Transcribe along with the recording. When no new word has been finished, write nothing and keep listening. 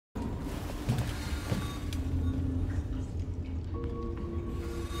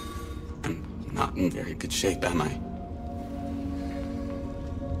not in very good shape, am I?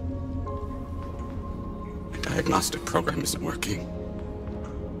 My diagnostic program isn't working.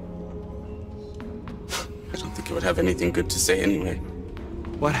 I don't think it would have anything good to say anyway.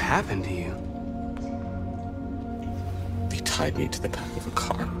 What happened to you? They tied me to the back of a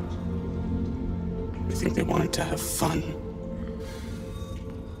car. I think they wanted to have fun.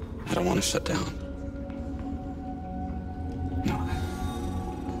 I don't want to shut down. No,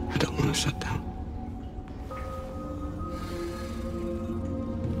 I don't want to shut down.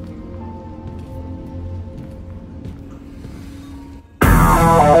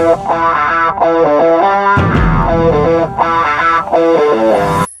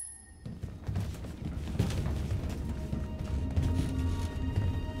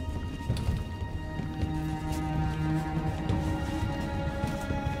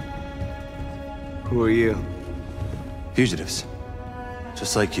 Who are you? Fugitives.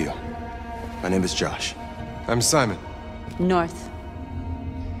 Just like you. My name is Josh. I'm Simon. North.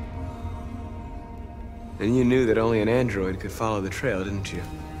 And you knew that only an android could follow the trail, didn't you?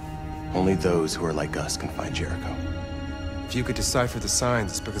 Only those who are like us can find Jericho. If you could decipher the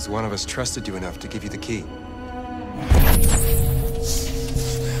signs, it's because one of us trusted you enough to give you the key.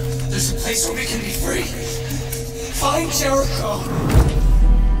 There's a place where we can be free. Find Jericho.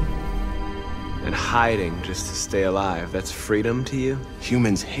 And hiding just to stay alive, that's freedom to you?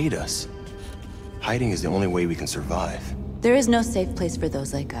 Humans hate us. Hiding is the only way we can survive. There is no safe place for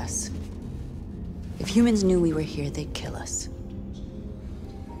those like us. If humans knew we were here, they'd kill us.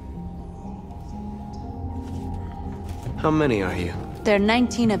 How many are you? There are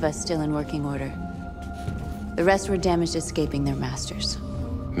 19 of us still in working order. The rest were damaged escaping their masters.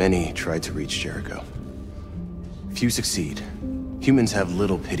 Many tried to reach Jericho. Few succeed. Humans have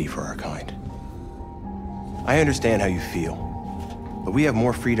little pity for our kind. I understand how you feel, but we have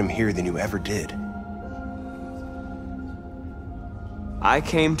more freedom here than you ever did. I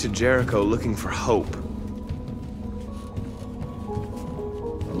came to Jericho looking for hope.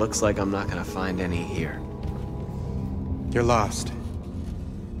 It looks like I'm not gonna find any here. You're lost.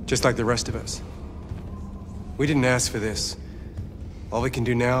 Just like the rest of us. We didn't ask for this. All we can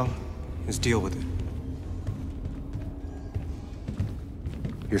do now is deal with it.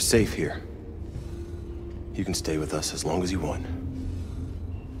 You're safe here. You can stay with us as long as you want.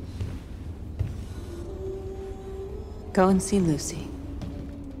 Go and see Lucy.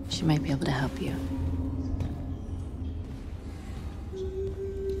 She might be able to help you.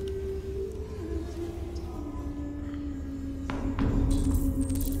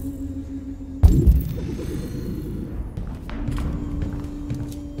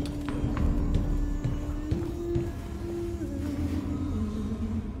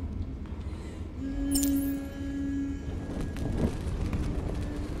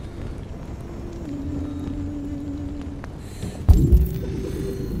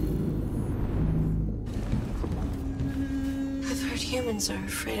 Humans are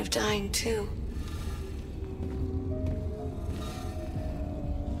afraid of dying, too.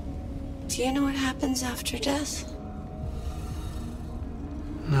 Do you know what happens after death?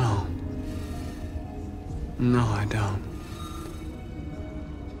 No. No, I don't.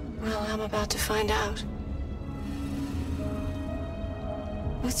 Well, I'm about to find out.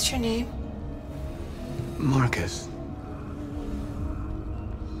 What's your name? Markus.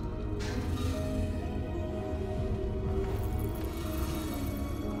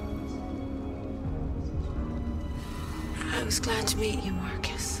 I was glad to meet you,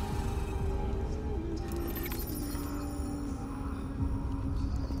 Markus.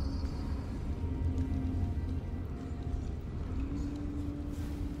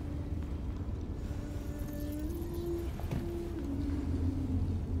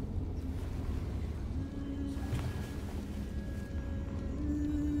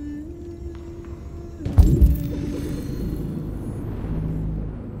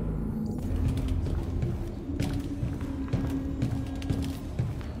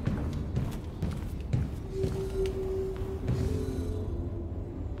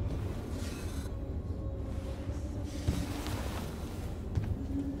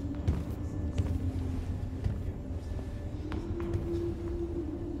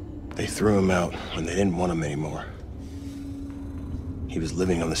 They threw him out when they didn't want him anymore. He was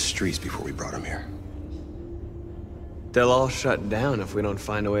living on the streets before we brought him here. They'll all shut down if we don't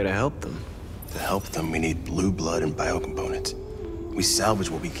find a way to help them. To help them, we need blue blood and biocomponents. We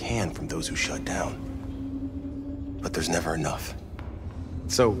salvage what we can from those who shut down. But there's never enough.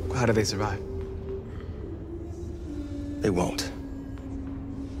 So, how do they survive? They won't.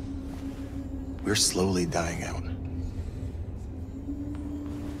 We're slowly dying out.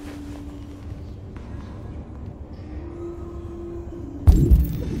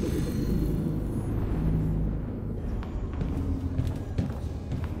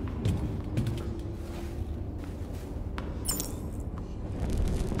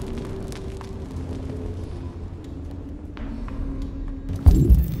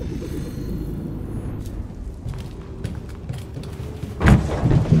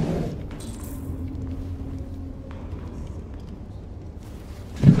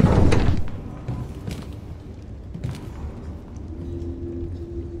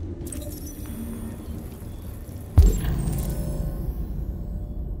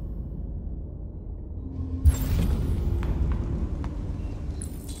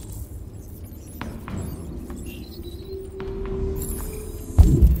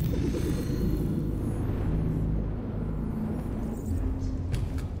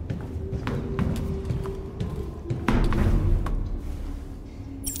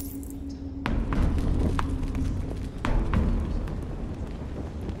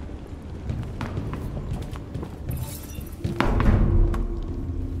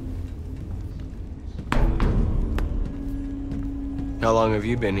 How long have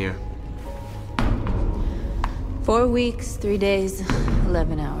you been here? 4 weeks, 3 days,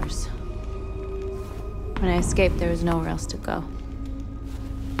 11 hours. When I escaped, there was nowhere else to go.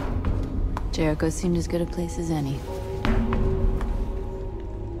 Jericho seemed as good a place as any.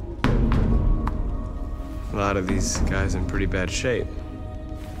 A lot of these guys in pretty bad shape.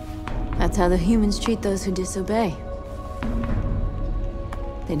 That's how the humans treat those who disobey.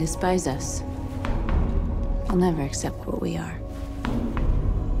 They despise us. They'll never accept what we are.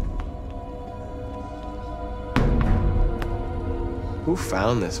 Who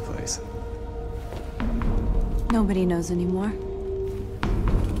found this place? Nobody knows anymore.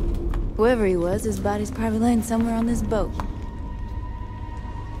 Whoever he was, his body's probably laying somewhere on this boat.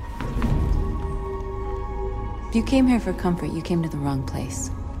 If you came here for comfort, you came to the wrong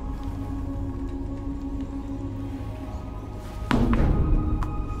place.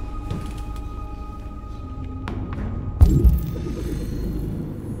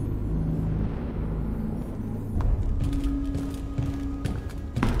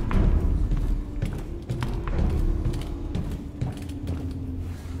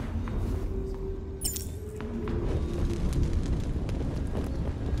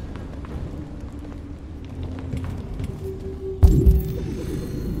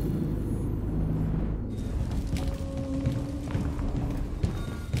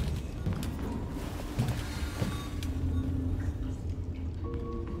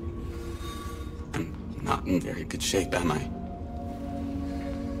 Not in very good shape, am I?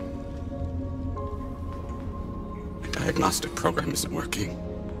 My diagnostic program isn't working.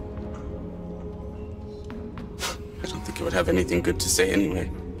 I don't think it would have anything good to say anyway.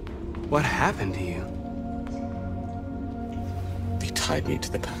 What happened to you? They tied me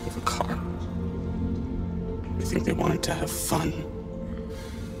to the back of a car. I think they wanted to have fun.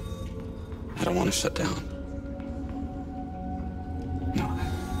 I don't want to shut down. No,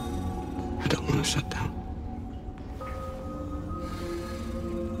 I don't want to shut down.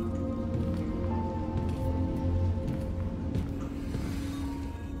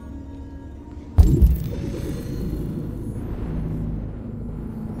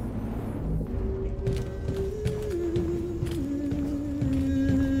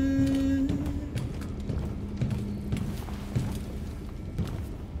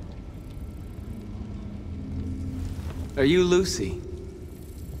 Are you Lucy?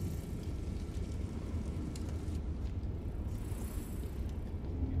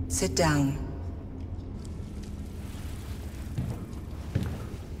 Sit down.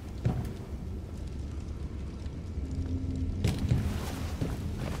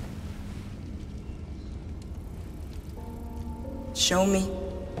 Show me.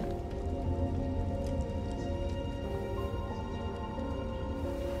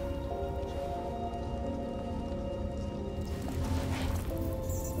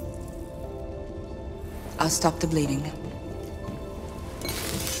 I'll stop the bleeding.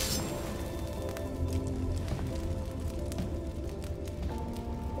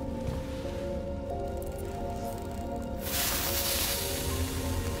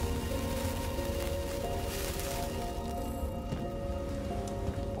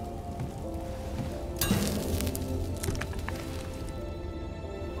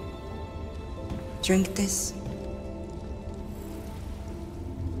 Drink this.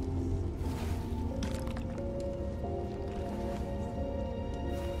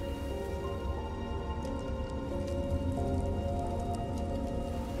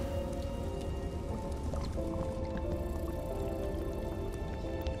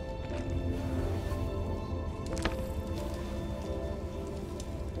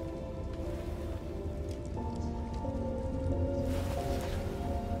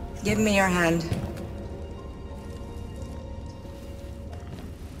 Give me your hand.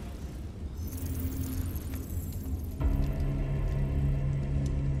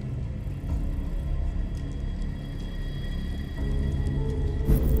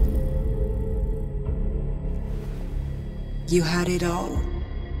 You had it all,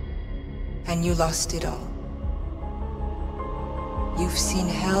 and you lost it all. You've seen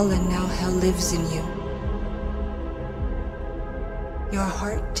hell, and now hell lives in you. Your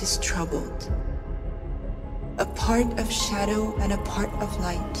heart is troubled. A part of shadow and a part of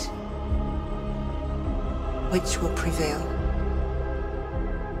light. Which will prevail?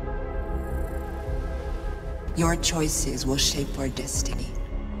 Your choices will shape our destiny.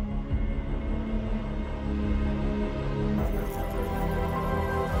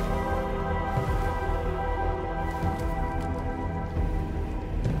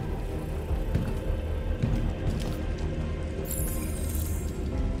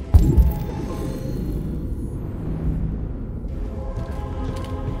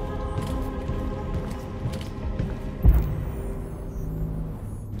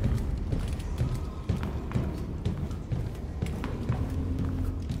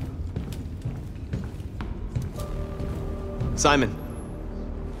 Simon.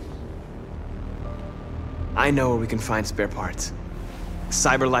 I know where we can find spare parts.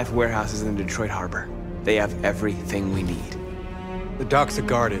 CyberLife warehouse is in the Detroit harbor. They have everything we need. The docks are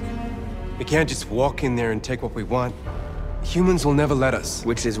guarded. We can't just walk in there and take what we want. Humans will never let us.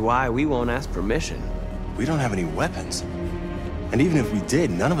 Which is why we won't ask permission. We don't have any weapons. And even if we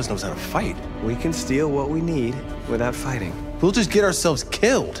did, none of us knows how to fight. We can steal what we need without fighting. We'll just get ourselves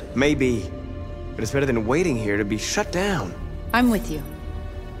killed. Maybe. But it's better than waiting here to be shut down. I'm with you.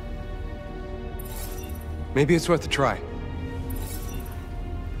 Maybe it's worth a try.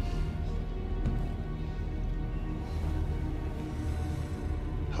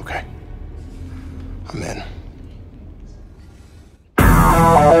 Okay. I'm in.